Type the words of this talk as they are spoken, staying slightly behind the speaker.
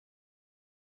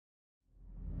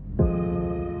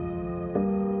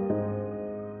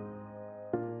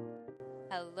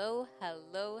Hello,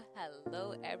 hello,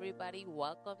 hello, everybody.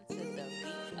 Welcome to the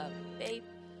Leap of Faith.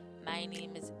 My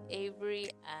name is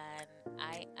Avery, and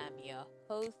I am your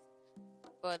host.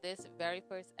 For this very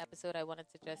first episode, I wanted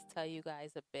to just tell you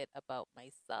guys a bit about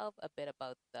myself, a bit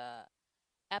about the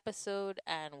episode,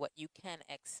 and what you can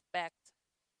expect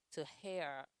to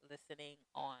hear listening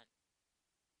on.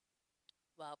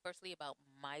 Well, firstly, about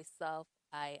myself,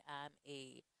 I am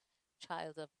a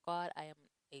child of God. I am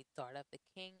a daughter of the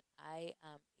King. I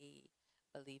am a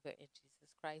believer in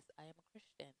Jesus Christ. I am a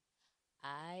Christian.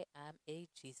 I am a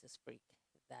Jesus freak.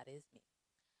 That is me.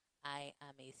 I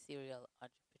am a serial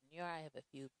entrepreneur. I have a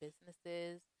few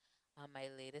businesses. My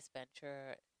latest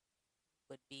venture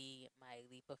would be my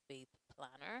Leap of Faith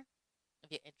planner.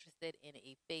 If you're interested in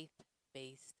a faith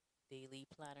based daily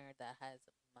planner that has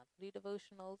monthly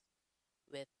devotionals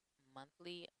with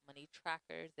monthly money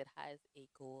trackers, it has a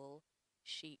goal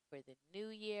sheet for the new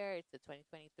year. It's a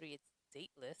 2023. It's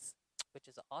dateless, which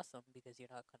is awesome because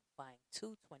you're not confined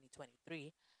to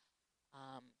 2023.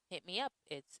 Hit me up.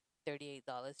 It's $38.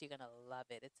 You're going to love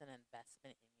it. It's an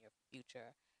investment in your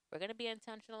future. We're going to be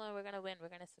intentional and we're going to win.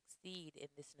 We're going to succeed in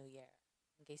this new year,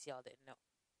 in case y'all didn't know.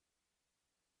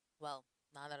 Well,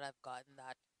 now that I've gotten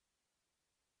that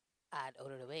ad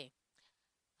out of the way,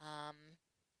 um,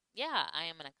 yeah, I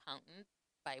am an accountant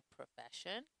by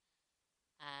profession,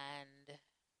 and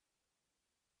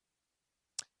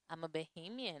I'm a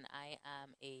Bahamian. I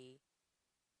am a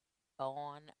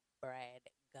born, bred,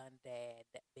 gunded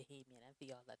Bahamian. And for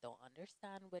y'all that don't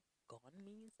understand what gone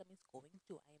means, that means going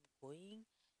to. I am going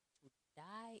to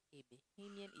die a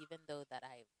Bahamian, even though that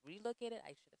I relocated.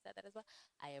 I should have said that as well.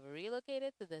 I have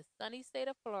relocated to the sunny state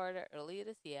of Florida earlier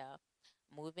this year,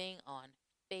 moving on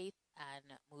faith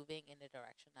and moving in the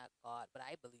direction that God, but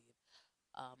I believe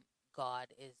God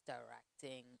is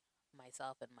directing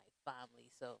myself and my family.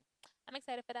 So I'm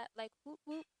excited for that. Like, whoop,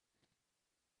 whoop.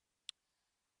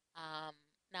 Um,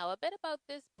 Now, a bit about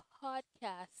this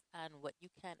podcast and what you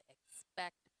can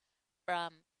expect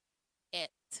from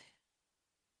it.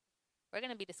 We're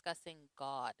going to be discussing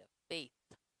God, faith,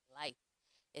 life.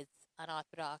 It's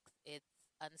unorthodox, it's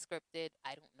unscripted.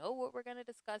 I don't know what we're going to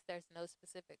discuss. There's no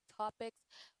specific topics,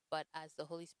 but as the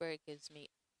Holy Spirit gives me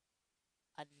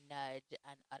a nudge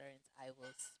and utterance, I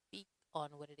will speak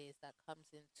on what it is that comes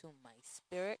into my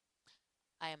spirit.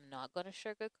 I am not going to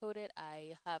sugarcoat it.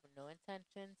 I have no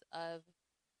intentions of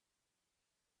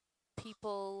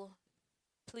people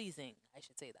pleasing. I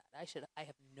should say that. I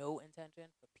have no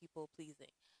intention for people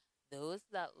pleasing. Those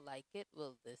that like it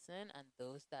will listen and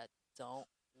those that don't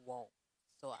won't.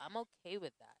 So I'm okay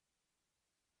with that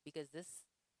because just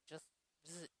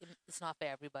it's not for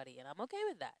everybody and I'm okay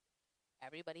with that.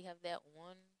 Everybody have their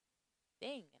own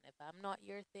thing, and if I'm not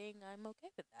your thing, I'm okay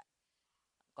with that.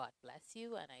 God bless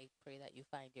you, and I pray that you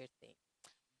find your thing.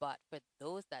 But for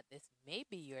those that this may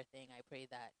be your thing, I pray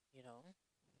that,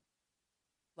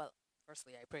 well,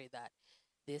 firstly, I pray that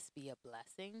this be a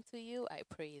blessing to you. I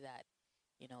pray that,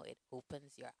 it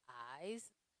opens your eyes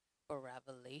for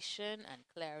revelation and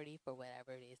clarity for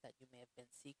whatever it is that you may have been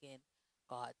seeking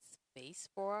God's face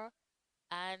for.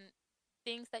 And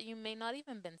things that you may not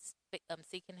even been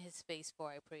seeking his face for.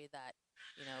 I pray that,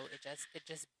 it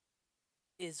just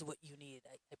is what you need.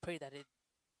 I pray that it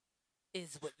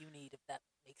is what you need, if that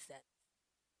makes sense.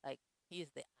 Like, he is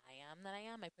the I am that I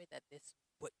am. I pray that this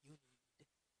what you need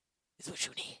is what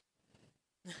you need.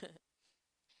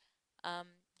 um,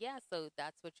 yeah, so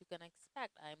that's what you can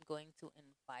expect. I'm going to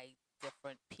invite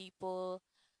different people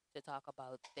to talk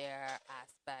about their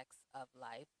aspects of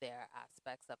life, their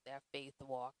aspects of their faith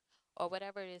walk, or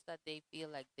whatever it is that they feel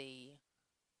like they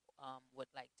would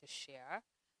like to share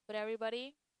with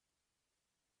everybody.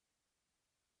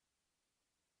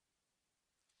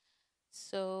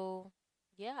 So,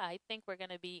 yeah, I think we're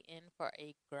going to be in for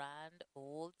a grand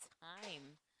old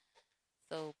time.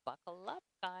 So, buckle up,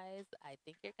 guys. I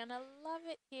think you're going to love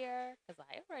it here because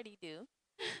I already do.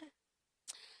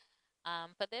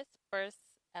 For this first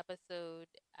episode,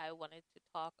 I wanted to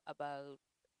talk about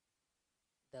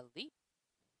the leap,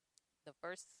 the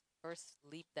first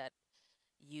leap that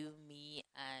you, me,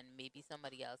 and maybe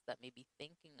somebody else that may be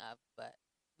thinking of, but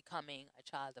becoming a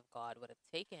child of God would have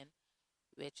taken,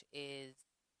 which is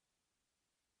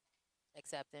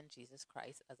accepting Jesus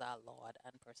Christ as our Lord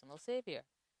and personal Savior.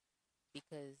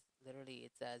 Because literally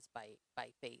it says by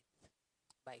faith,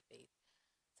 by faith.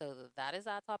 So that is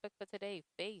our topic for today: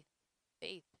 faith,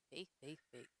 faith, faith, faith,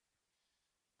 faith.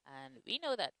 And we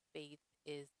know that faith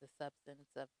is the substance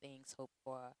of things hoped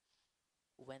for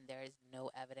when there is no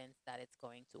evidence that it's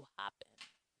going to happen.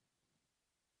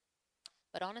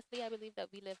 But honestly, I believe that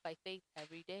we live by faith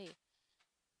every day.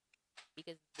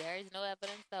 because there is no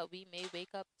evidence that we may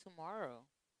wake up tomorrow.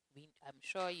 I'm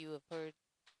sure you have heard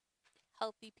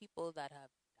healthy people that have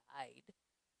died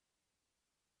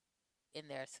in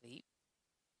their sleep.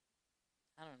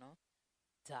 I don't know,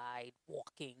 died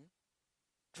walking,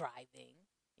 driving,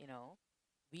 you know.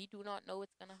 We do not know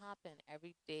what's going to happen.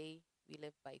 Every day we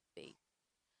live by faith.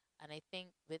 And I think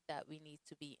with that, we need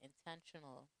to be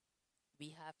intentional.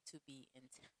 We have to be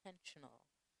intentional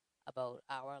about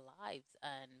our lives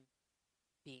and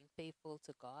being faithful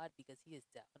to God because He is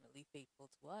definitely faithful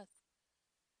to us.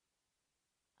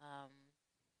 Um,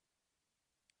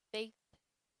 Faith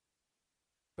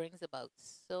brings about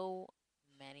so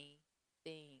many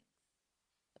things.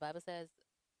 The Bible says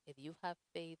if you have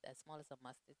faith as small as a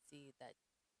mustard seed, that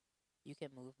you can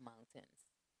move mountains.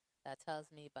 That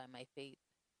tells me by my faith,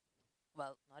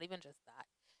 well, not even just that.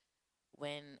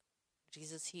 When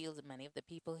Jesus healed many of the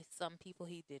people, some people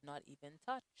He did not even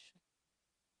touch,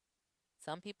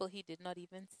 some people He did not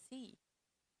even see.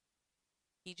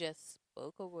 He just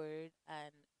spoke a word,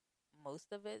 and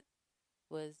most of it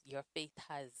was your faith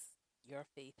has, your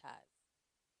faith has,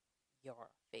 your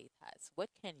faith has. What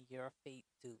can your faith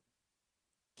do?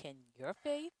 Can your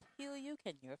faith heal you?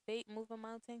 Can your faith move a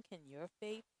mountain? Can your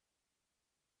faith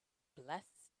bless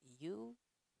you?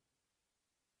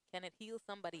 Can it heal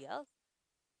somebody else?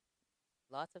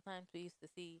 Lots of times we used to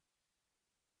see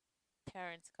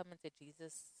parents coming to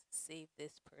Jesus, save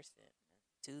this person,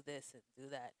 do this and do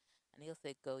that. And He'll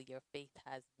say, go, your faith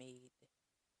has made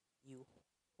you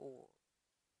whole.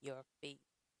 Your faith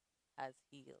has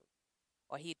healed.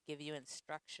 Or He'd give you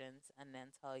instructions and then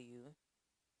tell you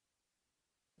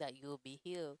that you will be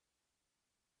healed.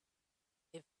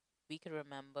 If we could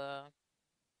remember,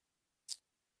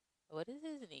 what is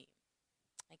his name?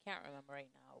 I can't remember right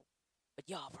now, but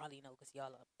y'all probably know because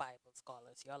y'all are Bible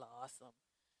scholars. Y'all are awesome.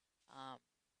 Um,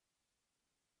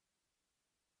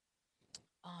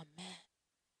 oh man,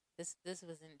 this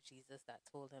wasn't Jesus that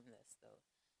told him this though.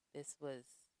 This was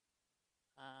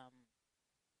um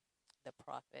the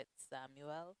prophet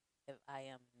Samuel, if I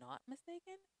am not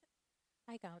mistaken.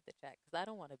 I got to check because I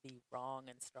don't want to be wrong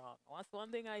and strong. That's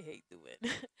one thing I hate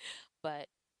doing. But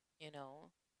you know,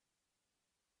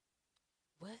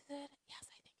 was it? Yes,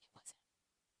 I think it was him.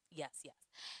 Yes, yes.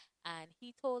 And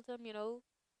he told him,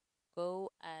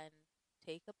 go and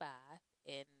take a bath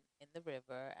in the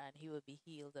river, and he would be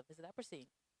healed of his leprosy.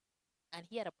 And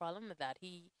he had a problem with that.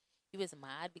 He was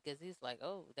mad because he's like,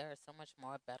 oh, there are so much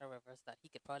more better rivers that he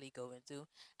could probably go into.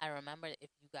 I remember,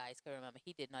 if you guys can remember,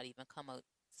 he did not even come out.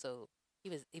 So he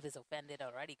was offended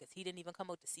already because he didn't even come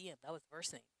out to see him. That was the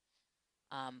first thing.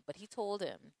 But he told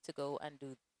him to go and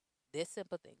do this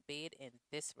simple thing: bathe in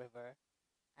this river,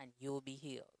 and you'll be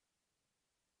healed.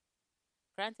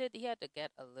 Granted, he had to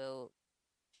get a little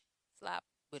slap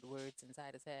with words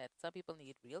inside his head. Some people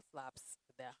need real slaps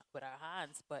with our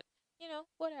hands, but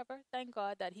whatever. Thank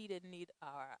God that he didn't need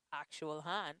our actual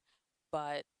hand,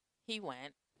 but he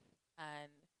went,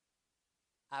 and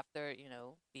after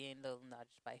being a little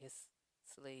nudged by his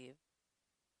slave,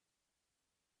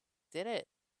 did it.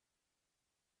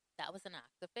 That was an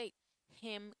act of faith.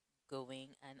 Him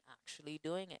going and actually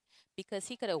doing it, because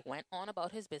he could have went on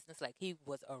about his business like he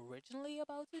was originally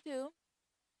about to do,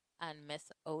 and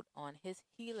miss out on his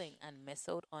healing and miss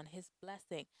out on his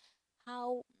blessing.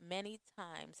 How many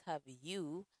times have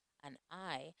you and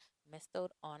I missed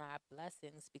out on our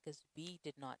blessings because we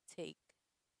did not take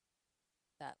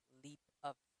that leap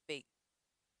of faith?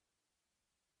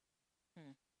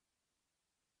 Hmm.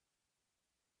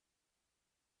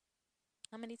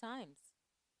 How many times?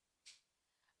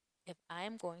 If I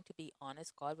am going to be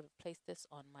honest, God would have placed this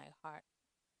on my heart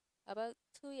about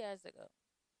 2 years ago,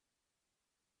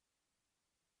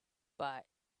 but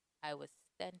I was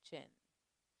stenching.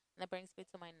 And that brings me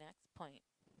to my next point: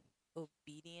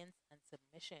 obedience and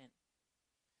submission.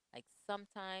 Like,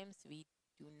 sometimes we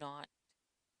do not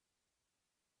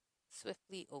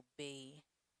swiftly obey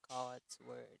God's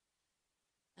word,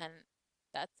 and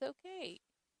that's okay.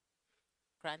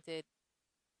 Granted,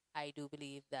 I do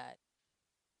believe that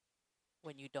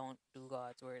when you don't do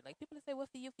God's word, like, people say, "What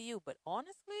for you, for you," but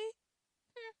honestly,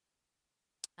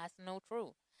 that's no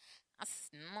true. That's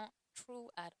not true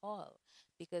at all,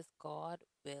 because God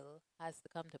will has to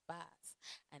come to pass,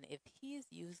 and if He is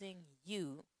using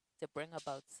you to bring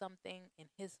about something in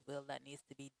His will that needs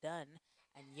to be done,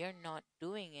 and you're not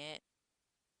doing it,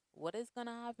 what is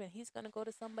gonna happen? He's gonna go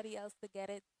to somebody else to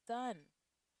get it done.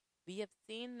 We have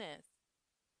seen this.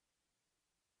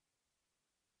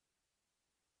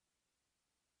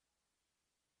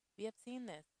 We have seen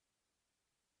this.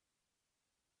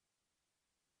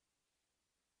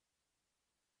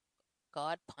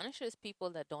 God punishes people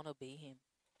that don't obey him.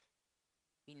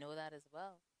 We know that as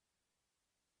well.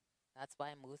 That's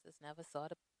why Moses never saw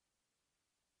the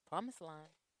promised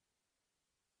land.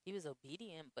 He was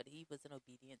obedient, but he wasn't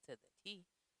obedient to the T.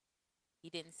 He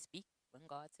didn't speak when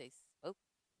God says spoke.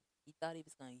 He thought he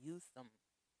was going to use some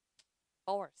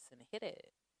force and hit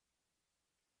it.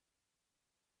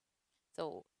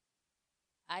 So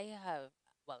I have,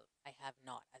 well, I have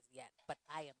not as yet, but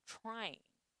I am trying.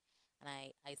 And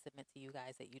I submit to you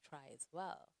guys that you try as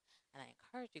well. And I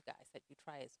encourage you guys that you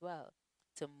try as well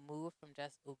to move from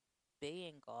just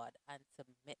obeying God and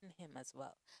submitting him as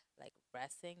well. Like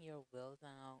resting your will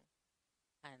down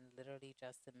and literally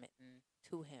just submitting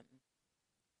to him.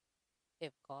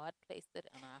 If God placed it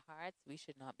in our hearts, we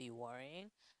should not be worrying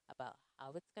about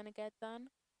how it's going to get done,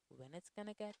 when it's going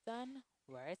to get done,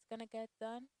 where it's going to get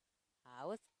done,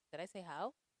 how it's, did I say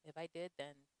how? If I did,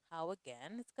 then how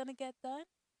again it's going to get done?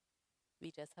 We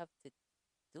just have to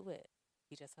do it.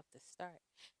 We just have to start,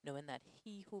 knowing that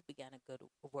he who began a good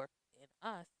work in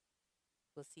us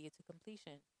will see it to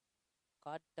completion.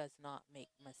 God does not make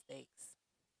mistakes.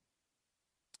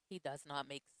 He does not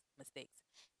make mistakes.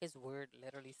 His word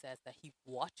literally says that he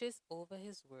watches over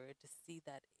his word to see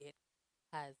that it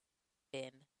has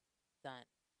been done.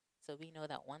 So we know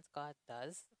that once God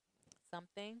does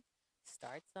something,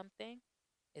 starts something,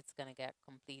 it's going to get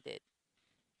completed.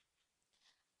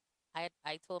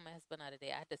 I told my husband the other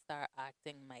day I had to start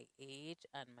acting my age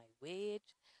and my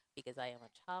wage because I am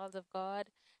a child of God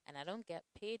and I don't get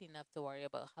paid enough to worry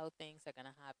about how things are going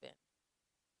to happen.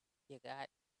 You got,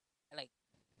 like,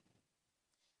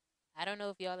 I don't know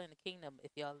if y'all in the kingdom,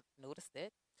 if y'all noticed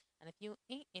it. And if you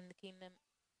ain't in the kingdom,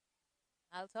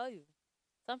 I'll tell you.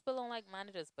 Some people don't like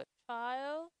managers, but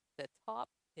child, the top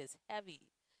is heavy.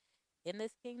 In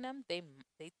this kingdom, they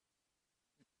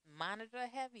manager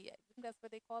heavy. I think that's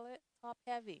what they call it, top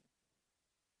heavy.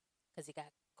 Because you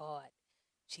got God,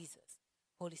 Jesus,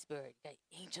 Holy Spirit, you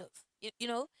got angels. You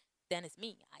know, then it's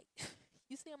me.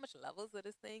 You see how much levels of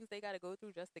these things they got to go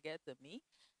through just to get to me?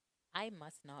 I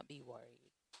must not be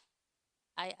worried.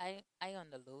 I on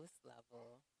the lowest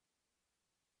level,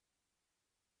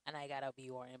 and I gotta be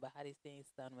worrying about how these things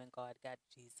done when God got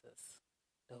Jesus,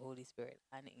 the Holy Spirit,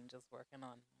 and angels working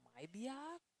on my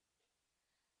behalf.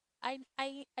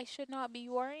 I should not be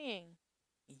worrying.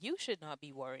 You should not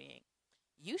be worrying.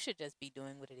 You should just be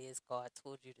doing what it is God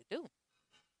told you to do.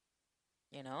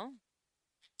 You know?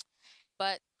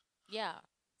 But yeah,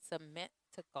 submit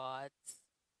to God's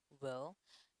will,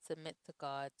 submit to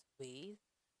God's ways,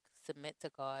 submit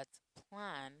to God's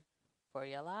plan for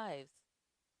your lives.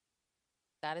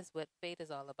 That is what faith is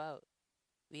all about.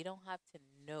 We don't have to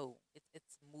know.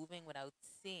 It's moving without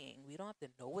seeing. We don't have to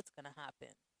know what's going to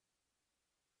happen.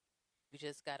 We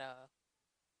just got to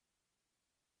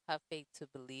have faith to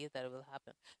believe that it will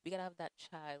happen. We got to have that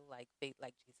childlike faith,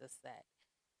 like Jesus said.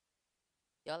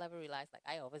 Y'all ever realize, like,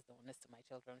 I always doing this to my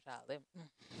children, child. They're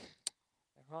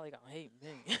probably going to hate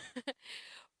me.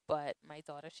 But my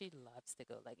daughter, she loves to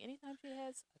go. Like, anytime she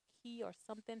has a key or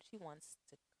something, she wants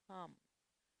to come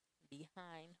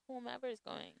behind whomever is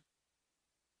going.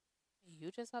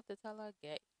 You just have to tell her,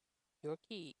 get your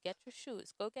key, get your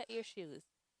shoes, go get your shoes.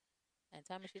 And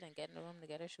tell me she didn't get in the room to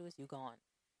get her shoes, you gone.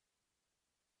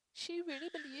 She really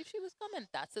believed she was coming.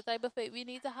 That's the type of faith we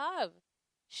need to have.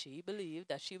 She believed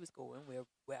that she was going where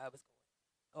I was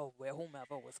going, or where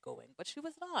whomever was going, but she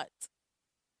was not.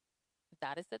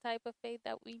 That is the type of faith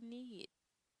that we need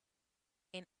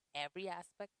in every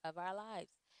aspect of our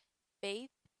lives. Faith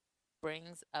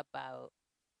brings about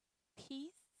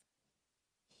peace,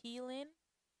 healing,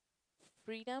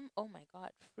 freedom. Oh my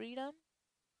God, freedom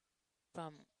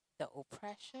from the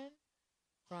oppression,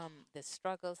 from the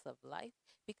struggles of life,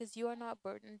 because you are not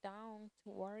burdened down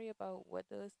to worry about what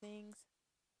those things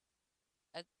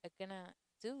are gonna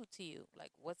do to you,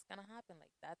 like what's gonna happen.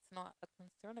 Like, that's not a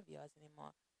concern of yours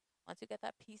anymore. Once you get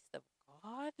that peace of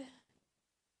God,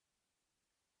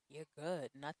 you're good.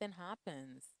 Nothing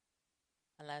happens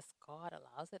unless God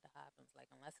allows it to happen. Like,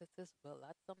 unless it's his will,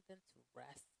 that's something to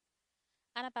rest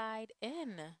and abide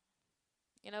in.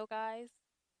 You know, guys,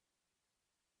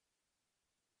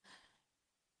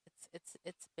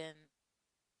 it's been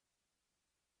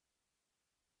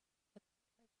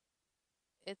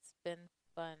it's been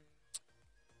fun.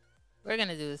 We're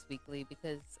gonna do this weekly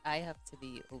because I have to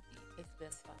be obedient. It's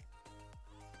been fun.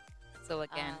 So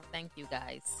again, thank you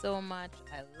guys so much.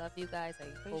 I love you guys.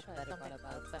 I hope that it brought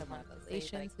about some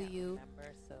revelation to you.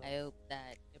 I hope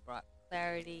that it brought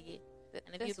clarity.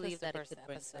 And if you believe that it could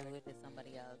bring clarity to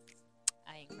somebody else,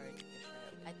 I encourage you to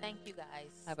share it. I thank you guys.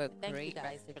 Have a great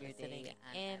rest of your day.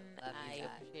 And I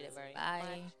appreciate it very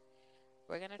much.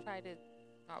 We're gonna try to.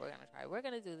 Not we're gonna try. We're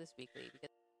gonna do this weekly because